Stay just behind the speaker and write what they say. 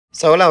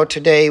So hello,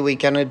 today we're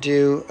gonna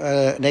do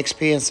an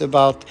experience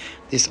about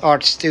this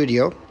art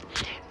studio.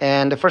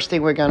 And the first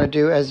thing we're gonna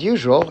do as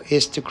usual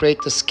is to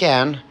create the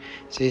scan.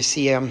 So you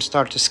see I'm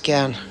start to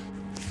scan.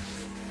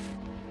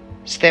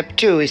 Step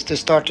 2 is to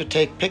start to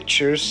take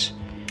pictures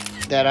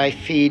that I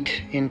feed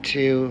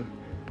into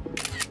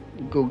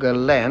Google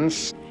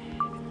Lens.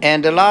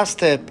 And the last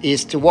step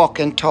is to walk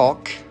and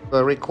talk.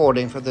 A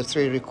recording for the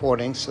 3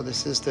 recordings. So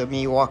this is the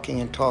me walking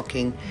and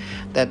talking,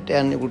 that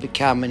then it will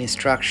become an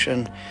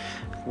instruction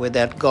with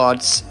that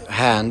God's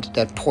hand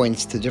that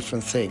points to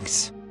different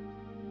things.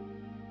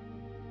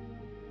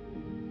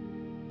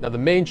 Now the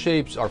main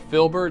shapes are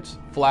filberts,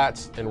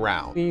 flats, and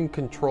round. Clean,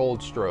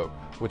 controlled stroke,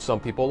 which some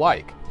people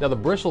like. Now the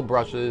bristle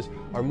brushes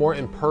are more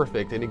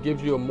imperfect and it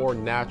gives you a more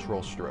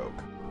natural stroke.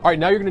 All right,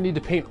 now you're gonna need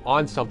to paint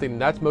on something,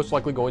 and that's most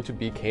likely going to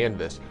be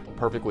canvas.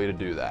 Perfect way to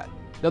do that.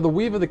 Now the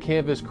weave of the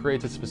canvas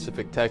creates a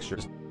specific texture.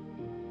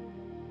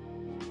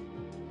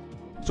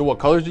 So what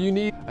colors do you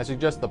need? I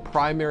suggest the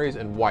primaries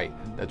in white.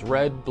 That's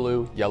red,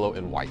 blue, yellow,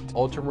 and white.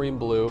 Ultramarine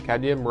blue,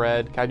 cadmium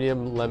red,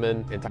 cadmium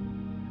lemon, and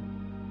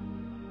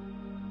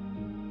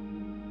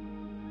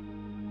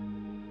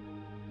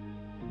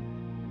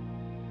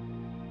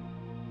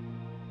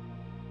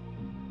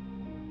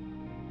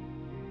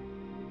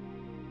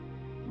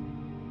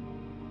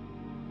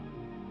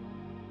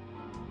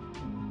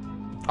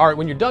all right,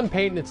 when you're done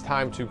painting, it's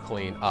time to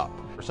clean up.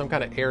 Or some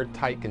kind of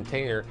airtight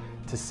container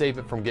to save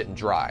it from getting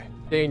dry.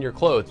 Stay in your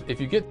clothes. If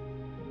you get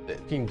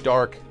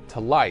dark to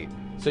light,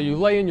 so you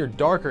lay in your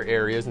darker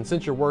areas, and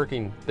since you're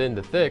working thin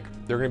to thick,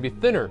 they're gonna be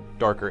thinner,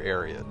 darker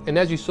areas. And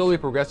as you slowly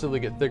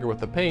progressively get thicker with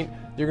the paint,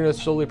 you're gonna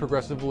slowly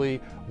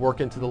progressively work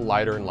into the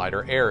lighter and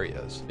lighter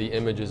areas. The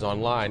images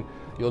online,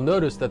 you'll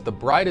notice that the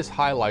brightest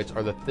highlights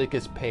are the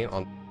thickest paint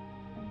on.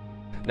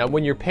 Now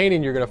when you're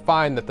painting, you're gonna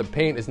find that the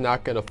paint is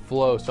not gonna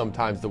flow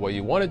sometimes the way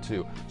you want it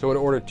to. So in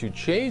order to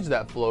change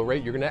that flow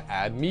rate, you're gonna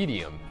add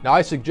medium. Now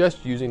I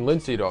suggest using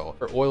linseed oil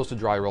or oils to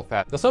dry real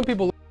fast. Now some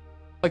people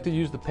like to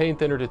use the paint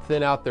thinner to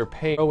thin out their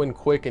paint. Go in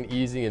quick and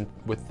easy and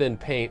with thin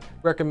paint.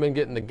 Recommend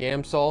getting the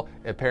Gamsol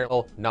and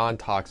Parallel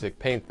non-toxic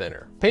paint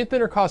thinner. Paint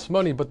thinner costs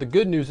money, but the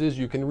good news is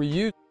you can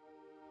reuse.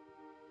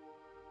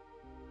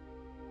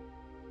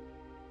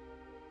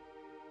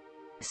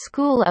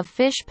 School of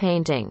Fish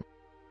Painting.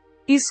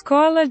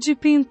 Escola de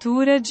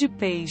Pintura de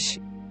Peixe.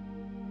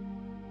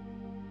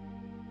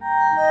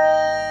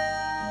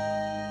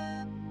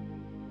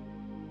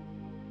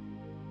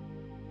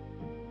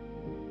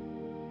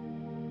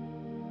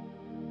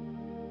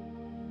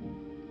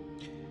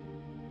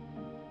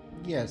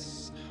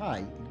 Yes, hi.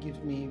 It gives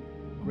me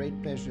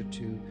great pleasure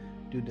to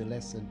do the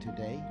lesson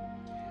today.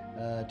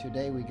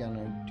 Today we're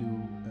gonna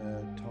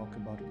talk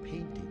about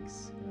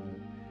paintings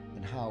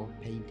and how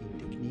painting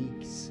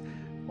techniques,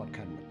 what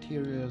kind of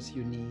materials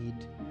you need,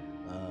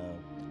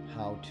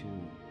 how to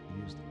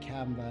use the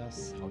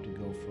canvas, how to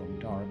go from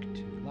dark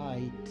to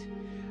light,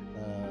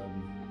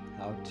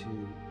 how to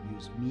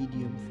use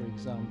medium, for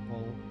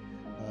example,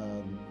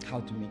 how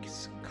to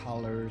mix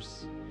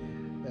colors.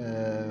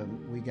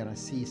 We're gonna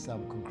see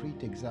some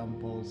concrete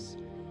examples,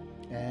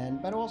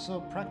 but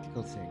also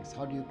practical things.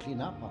 How do you clean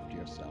up after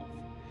yourself?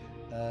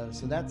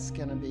 So that's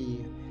gonna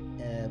be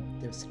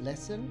this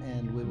lesson,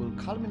 and we will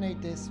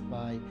culminate this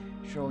by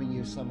showing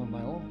you some of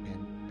my own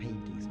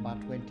paintings,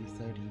 about 20,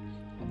 30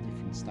 of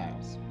different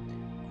styles.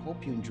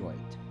 Hope you enjoy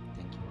it.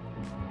 Thank you.